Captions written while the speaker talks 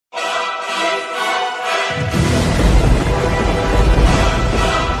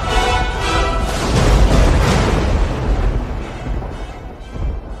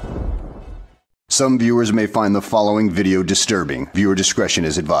Some viewers may find the following video disturbing. Viewer discretion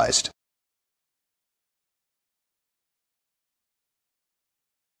is advised.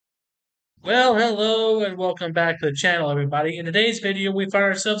 Well, hello and welcome back to the channel, everybody. In today's video, we find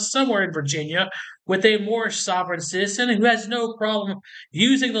ourselves somewhere in Virginia with a Moorish sovereign citizen who has no problem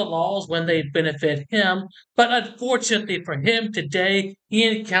using the laws when they benefit him. But unfortunately for him, today he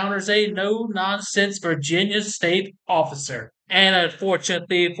encounters a no-nonsense Virginia state officer. And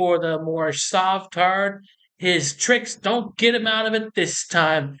unfortunately for the Moorish Sovtard, his tricks don't get him out of it this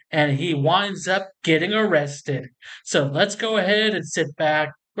time, and he winds up getting arrested. So let's go ahead and sit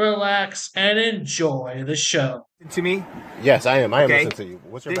back, relax, and enjoy the show. To me? Yes, I am. I am Okay. listening to you.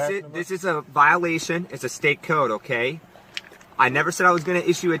 What's your badge number? This is a violation. It's a state code, okay? I never said I was going to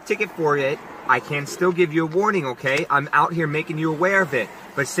issue a ticket for it. I can still give you a warning, okay? I'm out here making you aware of it.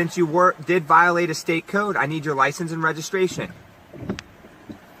 But since you did violate a state code, I need your license and registration.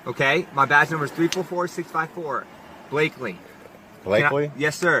 Okay? My badge number is 344654. Blakely. Blakely?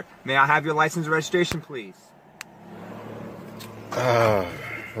 Yes, sir. May I have your license and registration, please?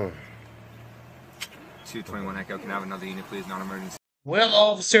 221 Echo. Can I have another unit, please? Non-emergency. Well,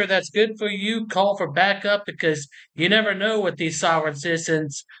 officer, that's good for you. Call for backup because you never know what these sovereign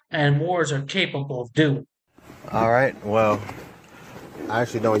citizens and Moors are capable of doing. All right. Well, I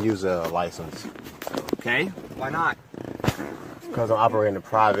actually don't use a license Okay. Why not? because I'm operating a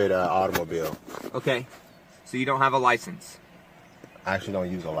private automobile. Okay. So you don't have a license. I actually don't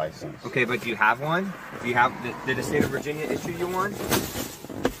use a license. Okay, but do you have one? Do you have? Did the state of Virginia issue you one?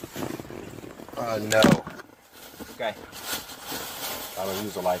 No. Okay. I don't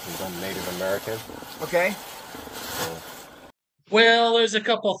use a license. I'm Native American. Okay. So, Well, there's a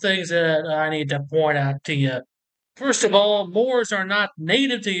couple things that I need to point out to you. First of all, Moors are not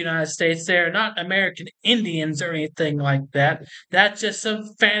native to the United States. They're not American Indians or anything like that. That's just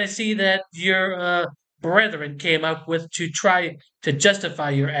some fantasy that your brethren came up with to try to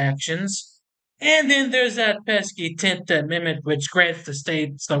justify your actions. And then there's that pesky 10th Amendment, which grants the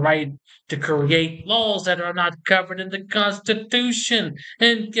states the right to create laws that are not covered in the Constitution.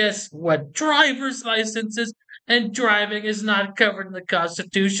 And guess what? Driver's licenses and driving is not covered in the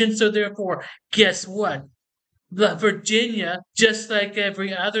Constitution. So therefore, guess what? The Virginia, just like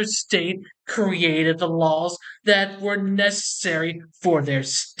every other state, created the laws that were necessary for their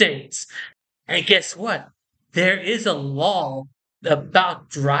states. And guess what? There is a law about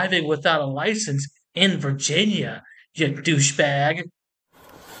driving without a license in Virginia, you douchebag.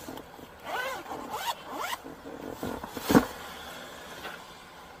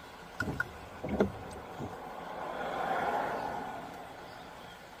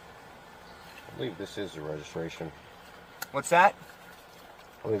 I believe this is the registration. What's that?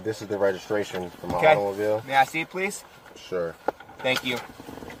 I believe this is the registration for my Okay. automobile. May I see it, please? Sure. Thank you.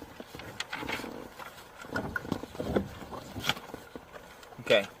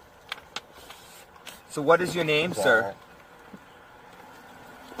 Okay. So what is your name, sir?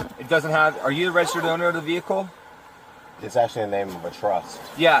 It doesn't have... Are you the registered owner of the vehicle? It's actually the name of a trust.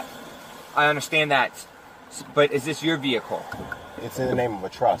 Yeah, I understand that. But is this your vehicle? It's in the name of a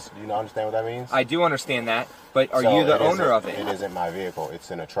trust. Do you not understand what that means? I do understand that. But are So you the it owner isn't- of it? It isn't my vehicle.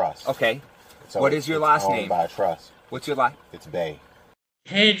 It's in a trust. Okay. So What is your it's last owned name? by a trust. What's your last... It's Bay.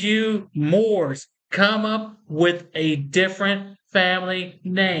 Had you Moors come up with a different family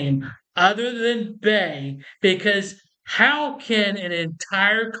name other than Bay? Because how can an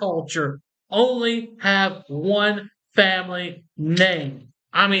entire culture only have one family name?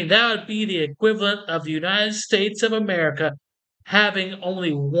 I mean, that would be the equivalent of the United States of America having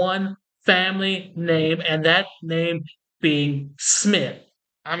only one family name, and that name being Smith.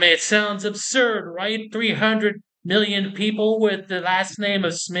 I mean, it sounds absurd, right? 300 million people with the last name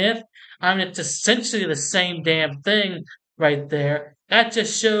of Smith. I mean, it's essentially the same damn thing right there. That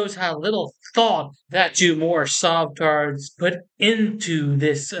just shows how little thought that you Moorish Sovtards put into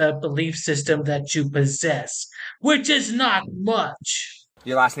this belief system that you possess, which is not much.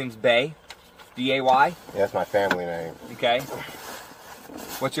 Your last name's Bay? B-A-Y? Yeah, that's my family name. Okay.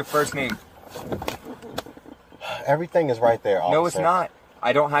 What's your first name? Everything is right there, officer. No, it's not.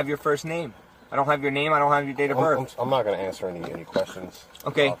 I don't have your first name. I don't have your name. I don't have your date of birth. I'm not going to answer any questions,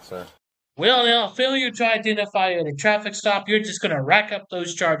 Okay. officer. Well, now, failure to identify at a traffic stop, you're just going to rack up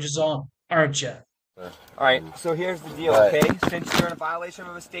those charges on, aren't you? All right, so here's the deal, But- okay? Since you're in a violation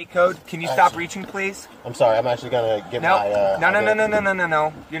of a state code, can you stop reaching, please? I'm sorry. I'm actually going to get No, my...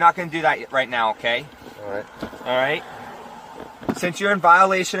 no. You're not going to do that right now, okay? All right. All right? Since you're in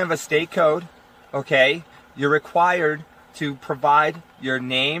violation of a state code, okay, you're required to provide your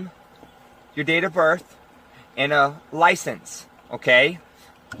name, your date of birth, and a license, okay?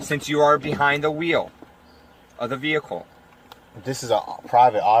 since you are behind the wheel of the vehicle. This is a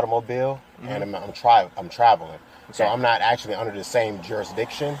private automobile, and I'm traveling. So I'm not actually under the same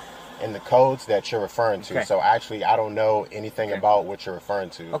jurisdiction in the codes that you're referring to. So actually, I don't know anything about what you're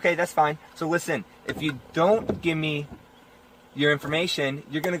referring to. Okay, that's fine. So listen, if you don't give me your information,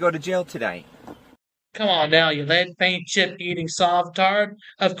 you're going to go to jail today. Come on now, you lead paint chip eating Sovtard.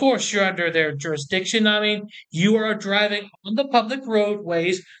 Of course you're under their jurisdiction. I mean, you are driving on the public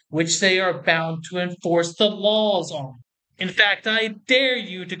roadways, which they are bound to enforce the laws on. In fact, I dare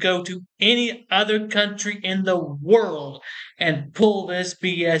you to go to any other country in the world and pull this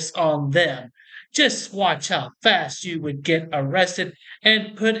BS on them. Just watch how fast you would get arrested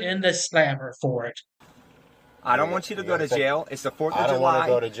and put in the slammer for it. I don't want you to go to jail. It's the 4th of July. I don't want to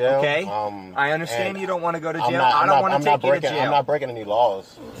go to jail. Okay? I understand you don't want to go to jail. I don't want to take you to jail. I'm not breaking any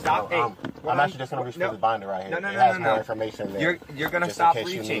laws. Stop. I'm actually just going to reach for this binder right here. No. It has more information there. You're going to stop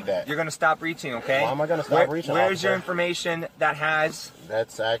reaching. You're going to stop reaching, okay? Why am I going to stop reaching? Where's your information that has...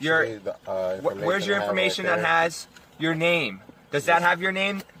 That's actually the information. Where's your information that has your name? Does that have your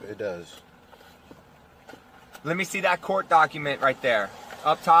name? It does. Let me see that court document right there.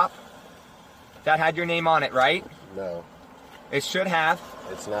 Up top. That had your name on it, right? No. It should have.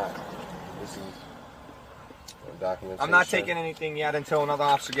 It's not. This is documentation. I'm not taking anything yet until another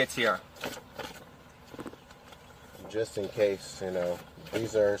officer gets here. Just in case, you know,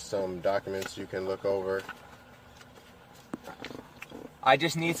 these are some documents you can look over. I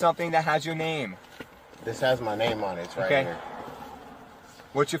just need something that has your name. This has my name on it. It's right here.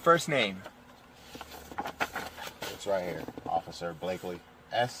 What's your first name? It's right here. Officer Blakely.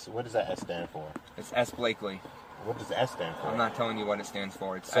 S, what does that S stand for? It's S. Blakely. What does the S stand for? I'm not telling you what it stands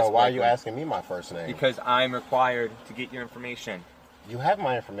for. It's so S. why are you asking me my first name? Because I'm required to get your information. You have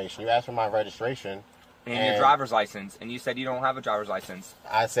my information. You asked for my registration. And your driver's license. And you said you don't have a driver's license.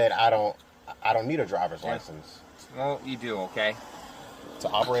 I said I don't need a driver's license. Well, you do, okay? To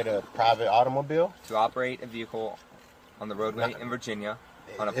operate a private automobile? To operate a vehicle on the roadway in Virginia.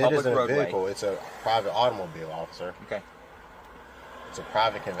 On a It public is a roadway. vehicle. It's a private automobile, officer. Okay. It's a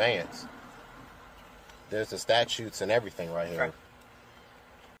private conveyance. There's the statutes and everything right here. Okay.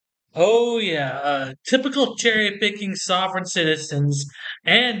 Oh yeah, typical cherry-picking sovereign citizens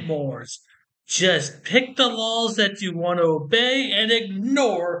and Moors. Just pick the laws that you want to obey and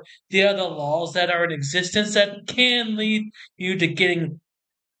ignore the other laws that are in existence that can lead you to getting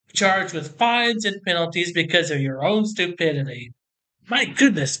charged with fines and penalties because of your own stupidity. My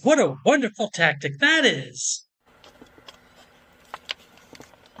goodness, what a wonderful tactic that is!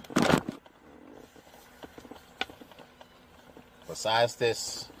 Besides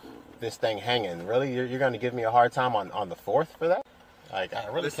this thing hanging, really, you're going to give me a hard time on the 4th for that? Like, I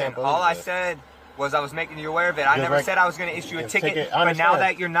really can't believe all I this. said was I was making you aware of it. I never said I was going to issue a ticket. But now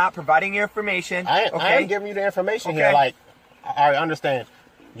that you're not providing your information, I ain't giving you the information here. Like, I understand.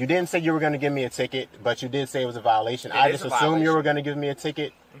 You didn't say you were going to give me a ticket, but you did say it was a violation. I just assumed you were going to give me a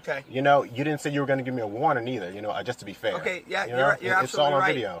ticket. Okay. You know, you didn't say you were going to give me a warning either, you know, just to be fair. Okay, yeah, you know? you're It's all absolutely on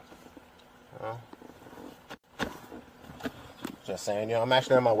right. video. You know? Just saying, you know, I'm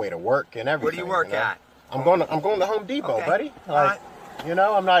actually on my way to work and everything. Where do you work at? I'm going to Home Depot, buddy. Like, you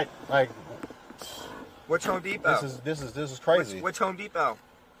know, I'm not like. Which Home Depot? This is crazy. Which Home Depot?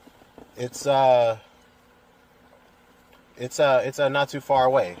 It's not too far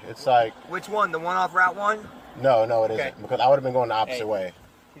away. It's like. Which one? The one off Route 1? No, it isn't, because I would have been going the opposite way.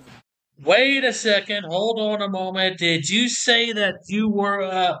 Wait a second. Hold on a moment. Did you say that you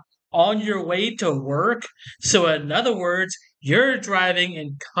were on your way to work? So in other words, you're driving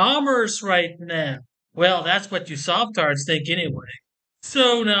in commerce right now. Well, that's what you softards think anyway.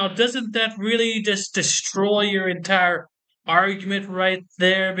 So now, doesn't that really just destroy your entire argument right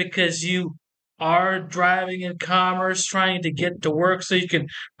there? Because you are driving in commerce, trying to get to work so you can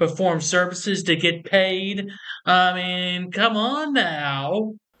perform services to get paid. I mean, come on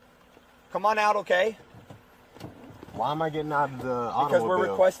now. Come on out, okay? Why am I getting out of the automobile? Because we're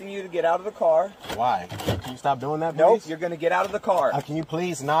requesting you to get out of the car. Why? Can you stop doing that, please? Nope, you're going to get out of the car. Can you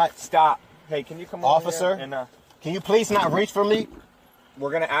please not? Stop. Hey, can you come over Officer, here and, can you please not reach for me?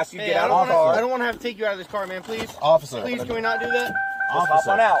 We're going to ask you to get out of the car. I don't want to have to take you out of this car, man, please. Officer. Please, can we not do that? Officer. Hop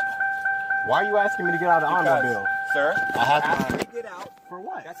on out. Why are you asking me to get out of the automobile? Sir, I have to. ask you to get out. For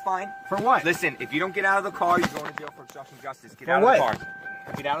what? That's fine. For what? Listen, if you don't get out of the car, you're going to jail for obstruction of justice. Get For out what? of the car.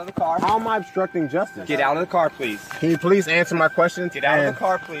 Get out of the car. How am I obstructing justice? Get out of the car, please. Can you please answer my questions? Get out of the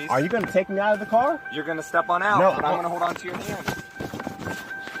car, please. Are you going to take me out of the car? You're going to step on out, No, and I'm going to hold on to your hand.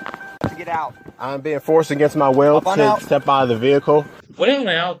 Get out. I'm being forced against my will to step out of the vehicle. Well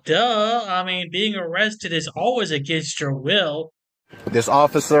now, duh. I mean, being arrested is always against your will. This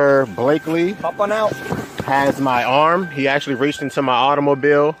officer, Blakely, Hop on out. has my arm. He actually reached into my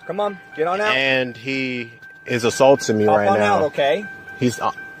automobile. Come on, get on out. And he is assaulting me right now. Hop on out, okay? He's...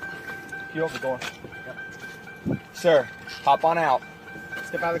 You open the door. Yep. Sir, hop on out.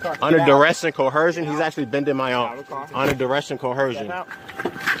 Step out of the car. Under duress and coercion, he's actually bending my arm. Under duress and coercion.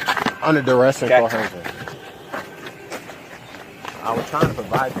 Under duress and coercion. I was trying to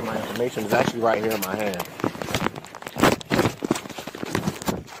provide you my information. It's actually right here in my hand.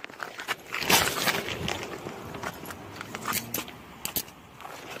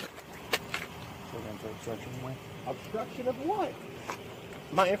 Obstruction of what?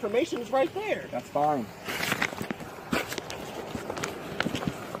 My information is right there. That's fine.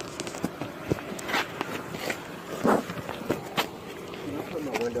 Put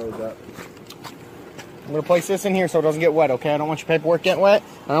my windows up. I'm gonna place this in here so it doesn't get wet, okay? I don't want your paperwork getting wet.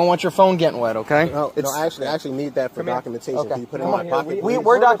 I don't want your phone getting wet, okay? No, I actually need that for documentation. Okay. Can you put it in my pocket?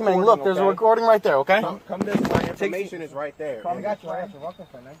 We're documenting. Look, there's a recording right there, okay? Come this. My information is right there. I got you. You're welcome,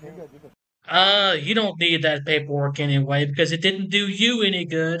 friend. You're good. You don't need that paperwork anyway because it didn't do you any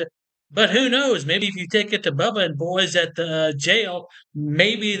good. But who knows? Maybe if you take it to Bubba and boys at the jail,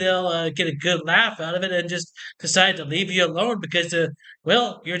 maybe they'll get a good laugh out of it and just decide to leave you alone because,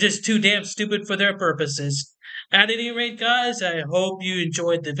 well, you're just too damn stupid for their purposes. At any rate, guys, I hope you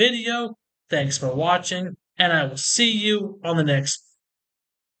enjoyed the video. Thanks for watching, and I will see you on the next